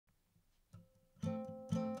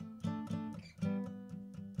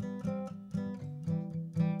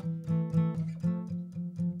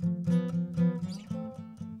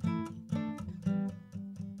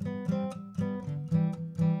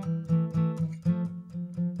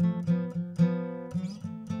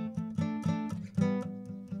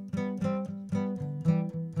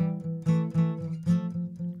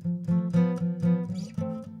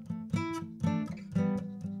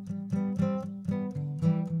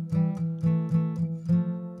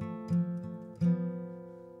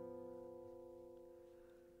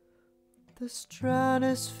The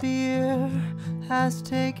stratosphere has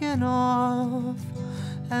taken off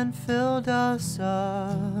and filled us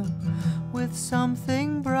up with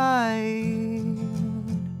something bright.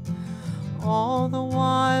 All the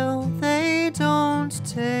while they don't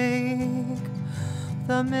take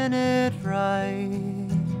the minute right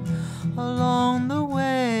along the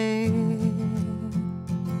way.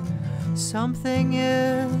 Something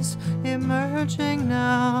is emerging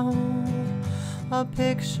now, a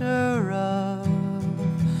picture of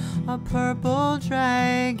a purple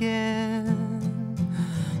dragon,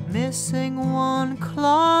 missing one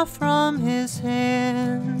claw from his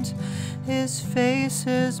hand. His face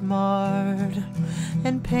is marred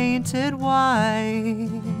and painted white.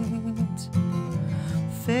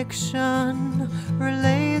 Fiction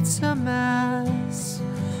relates a mess,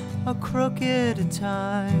 a crooked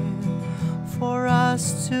time for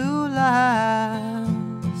us to last.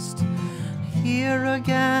 Here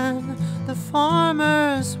again the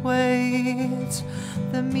farmers wait,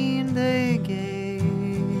 the mean they gave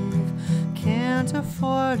can't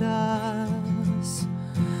afford us.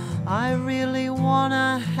 I really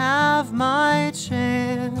wanna have my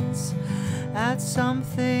chance at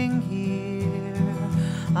something here.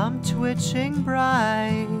 I'm twitching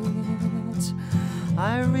bright.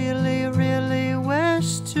 I really, really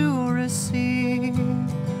wish to receive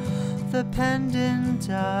the pendant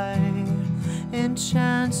I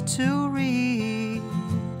enchant to reach.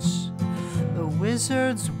 The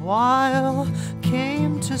wizard's wile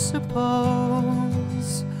came to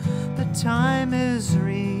suppose the time is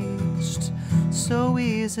reached so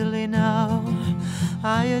easily now.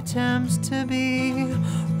 I attempt to be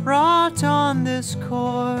brought on this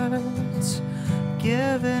court,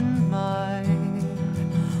 given my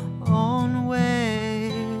own way.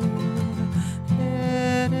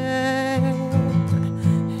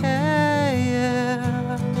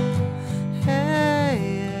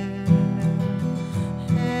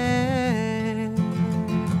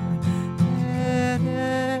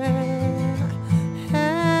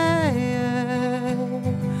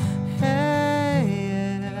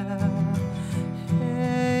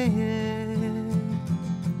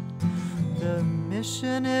 The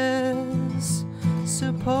mission is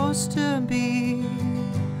supposed to be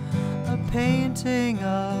a painting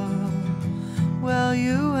of, well,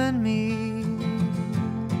 you and me.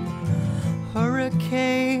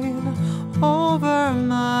 Hurricane over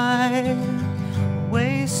my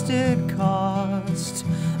wasted cost,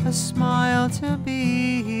 a smile to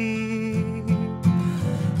be.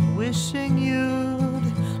 Wishing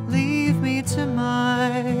you'd leave me to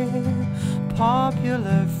my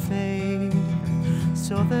popular fate,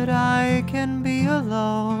 so that I can be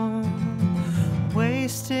alone,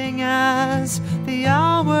 wasting as the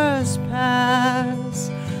hours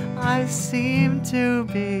pass. I seem to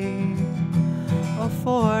be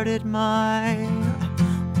afforded my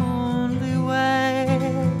only way.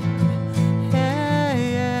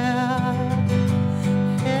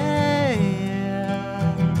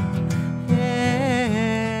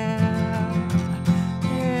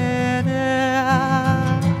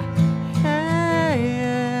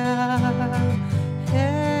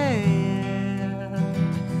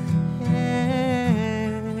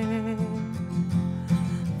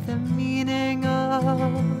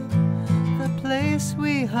 The place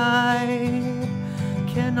we hide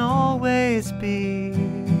can always be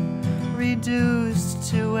reduced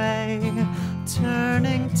to a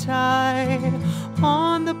turning tide.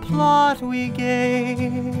 On the plot we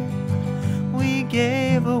gave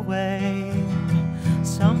away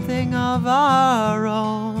something of our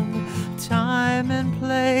own time and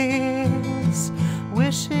place,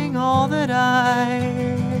 wishing all that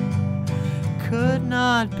I could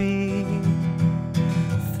not be,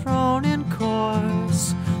 thrown in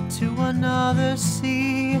course to another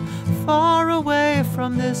sea, far away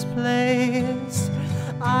from this place.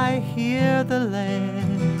 I hear the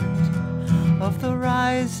land of the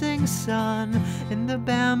rising sun in the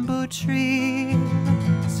bamboo trees,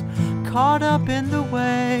 caught up in the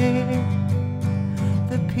way.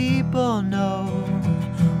 The people know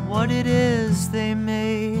what it is they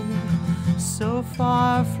made. So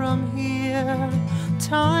far from here,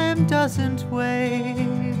 time doesn't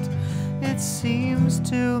wait. It seems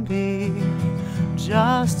to be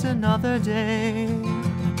just another day.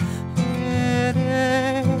 It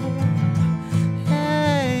is